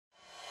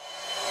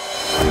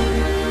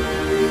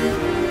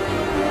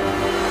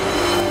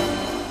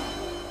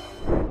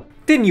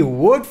The new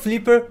World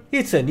Flipper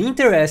is an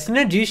interesting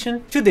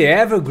addition to the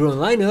ever-growing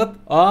lineup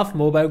of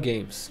mobile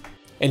games.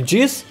 And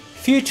this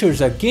features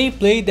a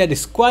gameplay that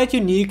is quite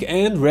unique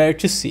and rare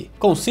to see,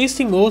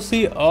 consisting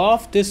mostly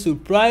of the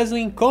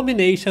surprising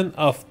combination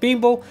of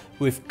pinball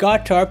with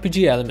gacha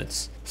RPG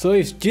elements. So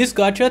if this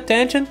got your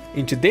attention,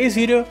 in today's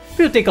video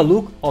we'll take a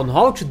look on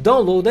how to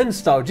download and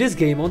install this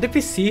game on the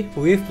PC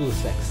with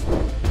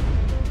BlueStacks.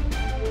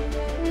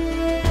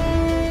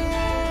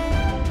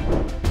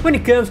 When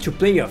it comes to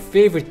playing your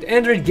favorite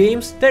Android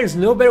games, there is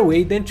no better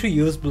way than to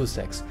use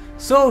BlueStacks.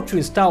 So to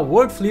install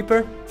World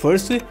Flipper,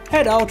 firstly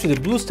head out to the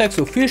BlueStacks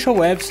official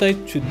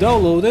website to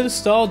download and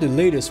install the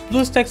latest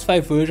BlueStacks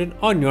 5 version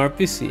on your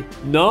PC.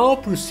 Now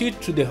proceed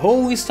to the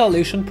whole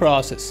installation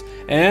process,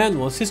 and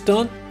once it's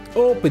done,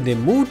 open the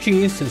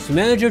Multi-Instance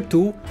Manager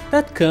tool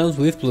that comes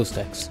with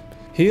BlueStacks.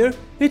 Here,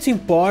 it's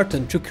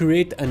important to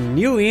create a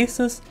new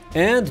instance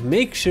and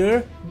make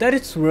sure that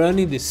it's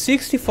running the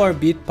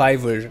 64-bit Pi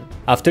version.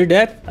 After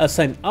that,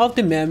 assign all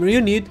the memory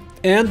you need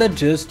and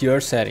adjust your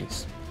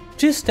settings.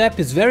 This step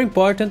is very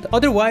important,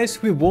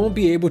 otherwise we won't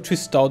be able to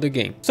install the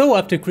game. So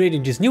after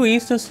creating this new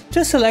instance,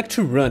 just select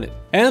to run it.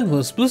 And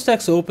once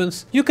BlueStacks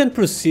opens, you can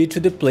proceed to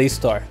the Play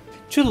Store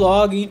to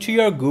log into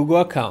your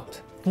Google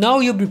account. Now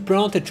you'll be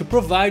prompted to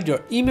provide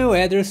your email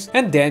address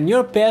and then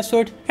your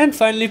password, and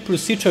finally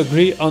proceed to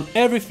agree on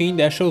everything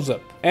that shows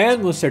up.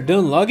 And once you're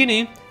done logging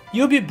in,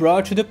 you'll be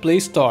brought to the Play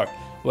Store,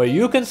 where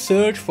you can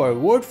search for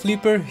World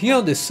Flipper here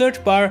on the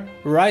search bar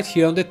right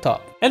here on the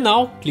top. And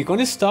now click on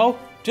install,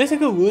 just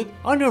like you would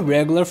on your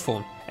regular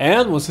phone.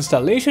 And once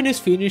installation is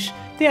finished,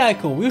 the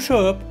icon will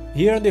show up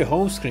here on the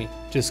home screen.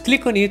 Just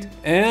click on it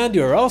and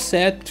you're all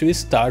set to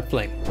start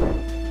playing.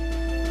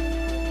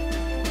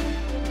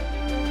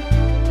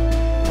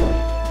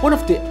 One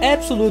of the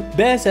absolute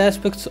best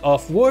aspects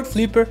of World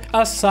Flipper,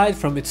 aside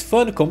from its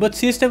fun combat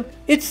system,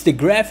 it's the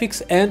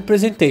graphics and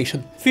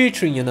presentation,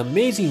 featuring an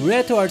amazing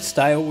retro art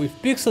style with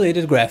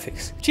pixelated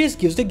graphics. This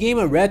gives the game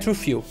a retro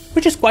feel,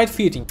 which is quite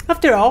fitting.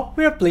 After all,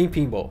 we are playing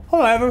pinball.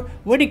 However,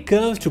 when it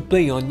comes to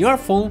playing on your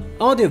phone,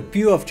 all the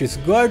appeal of these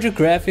gorgeous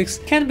graphics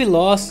can be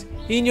lost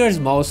in your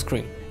small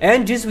screen.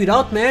 And this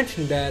without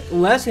mentioning that,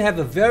 unless you have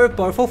a very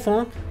powerful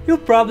phone, you'll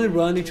probably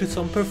run into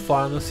some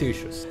performance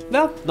issues.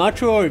 Well, not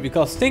to worry,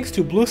 because thanks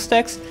to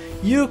BlueStacks,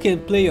 you can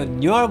play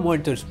on your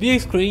monitor's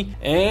big screen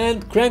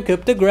and crank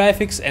up the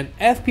graphics and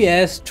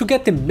FPS to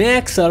get the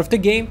max out of the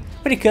game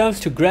when it comes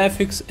to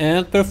graphics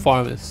and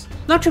performance.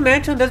 Not to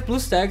mention that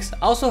BlueStacks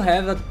also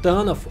have a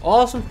ton of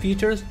awesome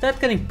features that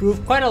can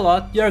improve quite a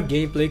lot your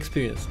gameplay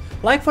experience,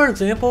 like for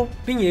example,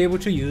 being able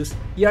to use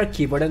your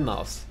keyboard and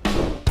mouse.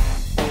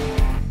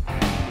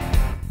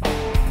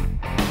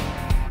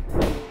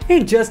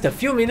 In just a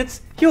few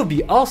minutes, you'll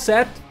be all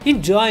set,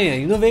 enjoying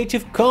an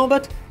innovative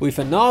combat with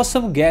an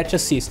awesome gacha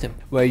system,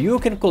 where you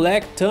can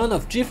collect tons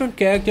of different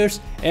characters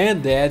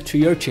and add to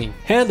your team.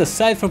 And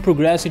aside from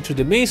progressing through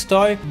the main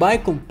story by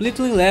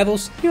completing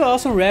levels, you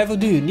also reveal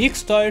the unique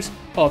stories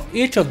of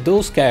each of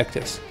those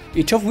characters,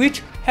 each of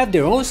which have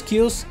their own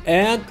skills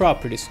and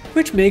properties,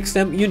 which makes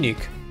them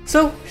unique.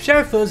 So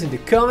share with us in the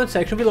comment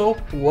section below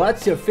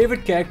what's your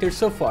favorite character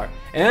so far,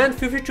 and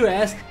feel free to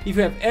ask if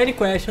you have any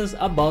questions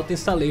about the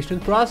installation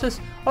process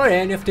or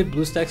any of the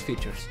BlueStacks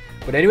features.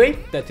 But anyway,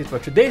 that's it for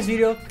today's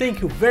video, thank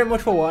you very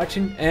much for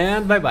watching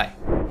and bye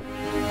bye.